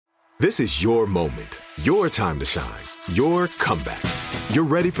This is your moment, your time to shine, your comeback. You're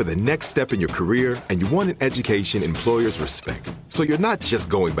ready for the next step in your career, and you want an education employers respect. So you're not just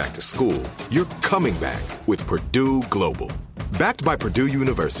going back to school, you're coming back with Purdue Global. Backed by Purdue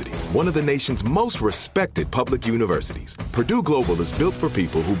University, one of the nation's most respected public universities, Purdue Global is built for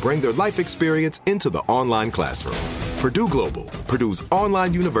people who bring their life experience into the online classroom. Purdue Global, Purdue's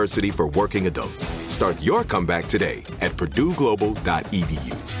online university for working adults. Start your comeback today at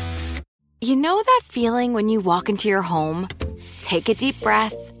purdueglobal.edu. You know that feeling when you walk into your home, take a deep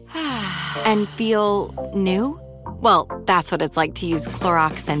breath, and feel new? Well, that's what it's like to use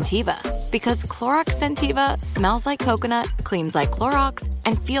Clorox Scentiva. Because Clorox Scentiva smells like coconut, cleans like Clorox,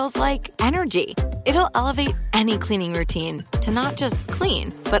 and feels like energy. It'll elevate any cleaning routine to not just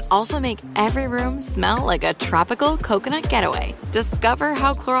clean, but also make every room smell like a tropical coconut getaway. Discover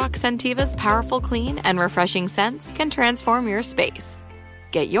how Clorox Scentiva's powerful clean and refreshing scents can transform your space.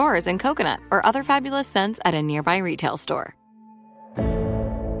 Get yours in coconut or other fabulous scents at a nearby retail store.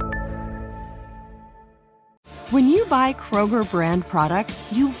 When you buy Kroger brand products,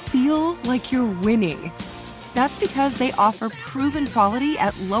 you feel like you're winning. That's because they offer proven quality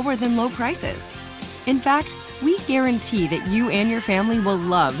at lower than low prices. In fact, we guarantee that you and your family will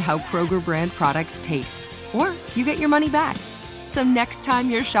love how Kroger brand products taste, or you get your money back. So next time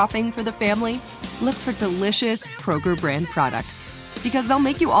you're shopping for the family, look for delicious Kroger brand products, because they'll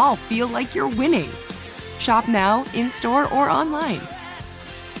make you all feel like you're winning. Shop now, in-store, or online.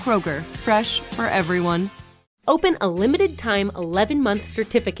 Kroger, fresh for everyone. Open a limited-time 11-month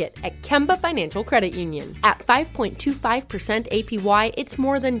certificate at Kemba Financial Credit Union. At 5.25% APY, it's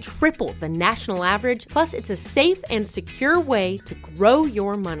more than triple the national average, plus it's a safe and secure way to grow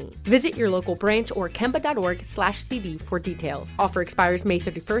your money. Visit your local branch or kemba.org/cb for details. Offer expires May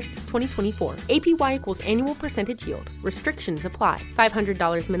 31st, 2024. APY equals annual percentage yield. Restrictions apply.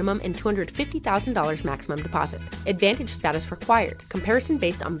 $500 minimum and $250,000 maximum deposit. Advantage status required. Comparison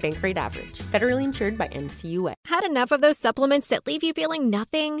based on bank rate average. Federally insured by NCUA. Had enough of those supplements that leave you feeling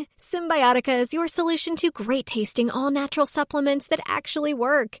nothing? Symbiotica is your solution to great-tasting, all-natural supplements that actually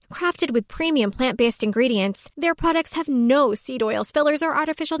work. Crafted with premium plant-based ingredients, their products have no seed oils, fillers, or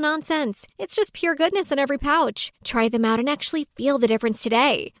artificial nonsense. It's just pure goodness in every pouch. Try them out and actually feel the difference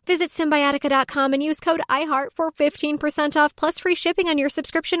today. Visit Symbiotica.com and use code IHEART for 15% off plus free shipping on your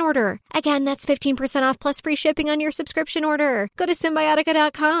subscription order. Again, that's 15% off plus free shipping on your subscription order. Go to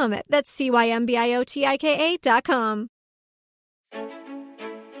Symbiotica.com. That's CYMBIOTIKA.com.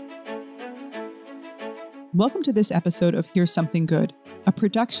 Welcome to this episode of Here's Something Good, a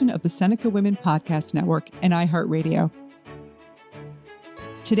production of the Seneca Women Podcast Network and iHeartRadio.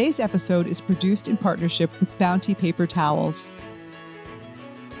 Today's episode is produced in partnership with Bounty Paper Towels.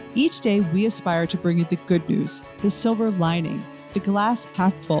 Each day, we aspire to bring you the good news, the silver lining, the glass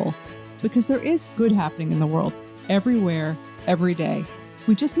half full, because there is good happening in the world, everywhere, every day.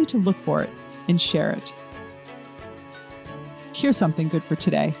 We just need to look for it and share it. Here's something good for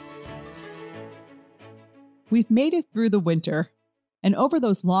today. We've made it through the winter, and over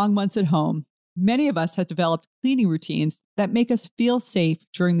those long months at home, many of us have developed cleaning routines that make us feel safe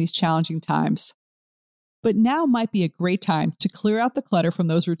during these challenging times. But now might be a great time to clear out the clutter from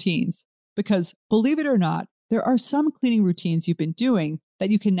those routines, because believe it or not, there are some cleaning routines you've been doing that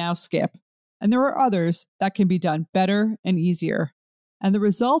you can now skip, and there are others that can be done better and easier. And the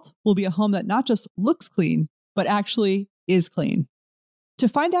result will be a home that not just looks clean, but actually is clean. To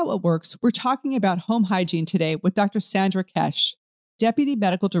find out what works, we're talking about home hygiene today with Dr. Sandra Kesh, Deputy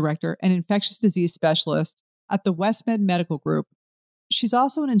Medical Director and Infectious Disease Specialist at the WestMed Medical Group. She's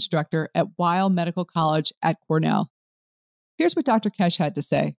also an instructor at Weill Medical College at Cornell. Here's what Dr. Kesh had to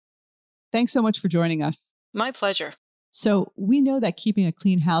say. Thanks so much for joining us. My pleasure. So we know that keeping a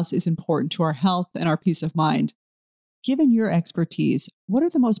clean house is important to our health and our peace of mind. Given your expertise, what are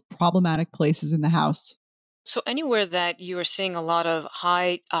the most problematic places in the house? So anywhere that you are seeing a lot of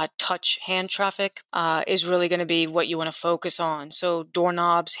high touch hand traffic is really going to be what you want to focus on. So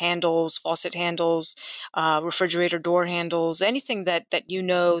doorknobs, handles, faucet handles, refrigerator door handles, anything that you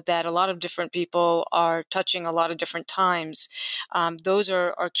know that a lot of different people are touching a lot of different times. Those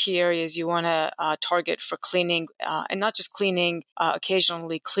are key areas you want to target for cleaning, and not just cleaning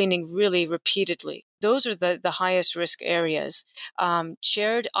occasionally, cleaning really repeatedly. Those are the highest risk areas.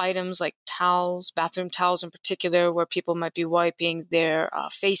 Shared items like towels, bathroom towels in particular, where people might be wiping their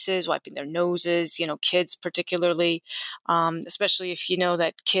faces, wiping their noses, kids particularly, especially if you know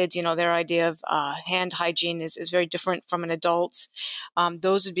that kids, their idea of hand hygiene is very different from an adult's.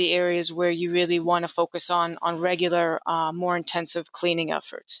 Those would be areas where you really want to focus on regular, more intensive cleaning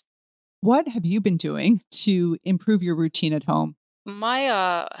efforts. What have you been doing to improve your routine at home?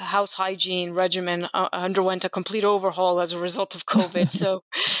 My house hygiene regimen underwent a complete overhaul as a result of COVID.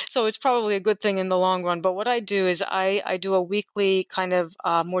 So it's probably a good thing in the long run. But what I do is I do a weekly kind of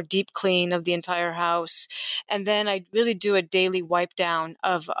more deep clean of the entire house. And then I really do a daily wipe down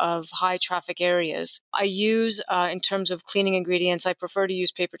of high traffic areas. I use, in terms of cleaning ingredients, I prefer to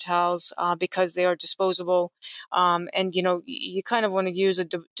use paper towels because they are disposable. And, you kind of want to use a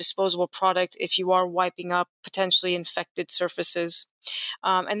disposable product if you are wiping up potentially infected surfaces.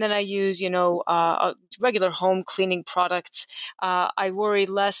 And then I use, regular home cleaning products. I worry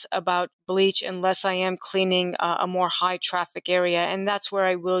less about bleach unless I am cleaning a more high traffic area. And that's where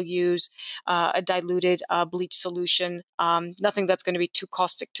I will use a diluted bleach solution. Nothing that's going to be too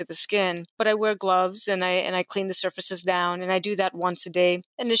caustic to the skin. But I wear gloves and I clean the surfaces down, and I do that once a day.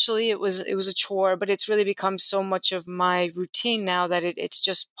 Initially, it was a chore, but it's really become so much of my routine now that it's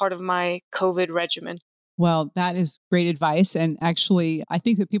just part of my COVID regimen. Well, that is great advice. And actually, I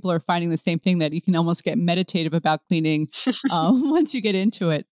think that people are finding the same thing, that you can almost get meditative about cleaning once you get into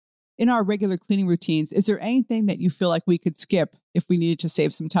it. In our regular cleaning routines, is there anything that you feel like we could skip if we needed to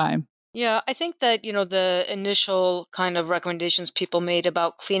save some time? Yeah, I think that, the initial kind of recommendations people made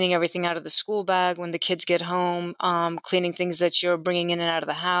about cleaning everything out of the school bag when the kids get home, cleaning things that you're bringing in and out of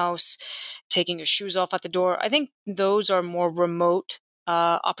the house, taking your shoes off at the door, I think those are more remote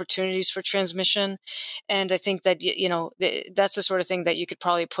opportunities for transmission. And I think that, that's the sort of thing that you could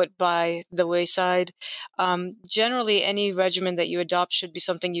probably put by the wayside. Generally, any regimen that you adopt should be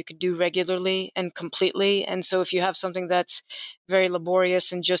something you could do regularly and completely. And so if you have something that's very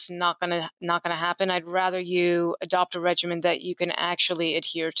laborious and just not gonna happen, I'd rather you adopt a regimen that you can actually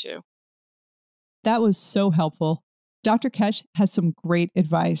adhere to. That was so helpful. Dr. Kesh has some great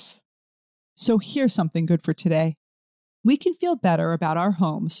advice. So here's something good for today. We can feel better about our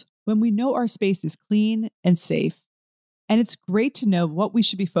homes when we know our space is clean and safe. And it's great to know what we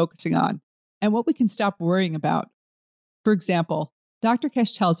should be focusing on and what we can stop worrying about. For example, Dr.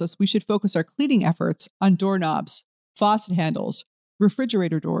 Kesh tells us we should focus our cleaning efforts on doorknobs, faucet handles,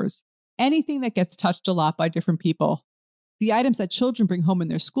 refrigerator doors, anything that gets touched a lot by different people. The items that children bring home in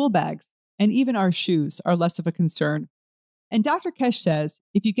their school bags, and even our shoes, are less of a concern. And Dr. Kesh says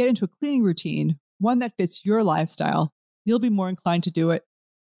if you get into a cleaning routine, one that fits your lifestyle, you'll be more inclined to do it.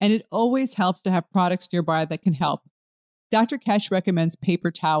 And it always helps to have products nearby that can help. Dr. Kesh recommends paper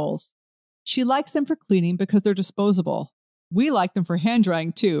towels. She likes them for cleaning because they're disposable. We like them for hand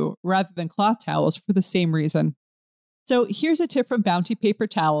drying too, rather than cloth towels for the same reason. So here's a tip from Bounty paper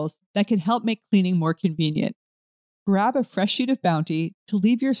towels that can help make cleaning more convenient. Grab a fresh sheet of Bounty to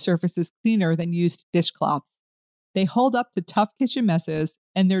leave your surfaces cleaner than used dishcloths. They hold up to tough kitchen messes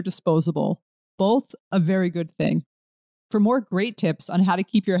and they're disposable. Both a very good thing. For more great tips on how to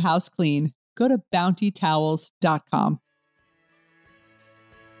keep your house clean, go to bountytowels.com.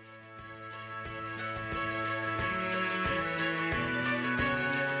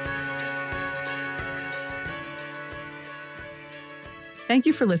 Thank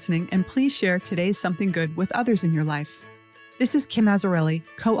you for listening, and please share today's Something Good with others in your life. This is Kim Azzarelli,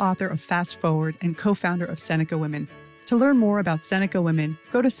 co-author of Fast Forward and co-founder of Seneca Women. To learn more about Seneca Women,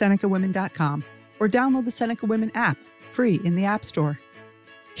 go to senecawomen.com or download the Seneca Women app, free in the App Store.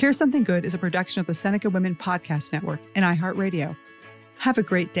 Here's Something Good is a production of the Seneca Women Podcast Network and iHeartRadio. Have a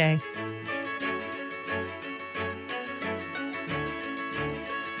great day.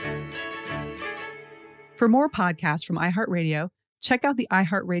 For more podcasts from iHeartRadio, check out the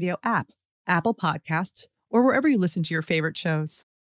iHeartRadio app, Apple Podcasts, or wherever you listen to your favorite shows.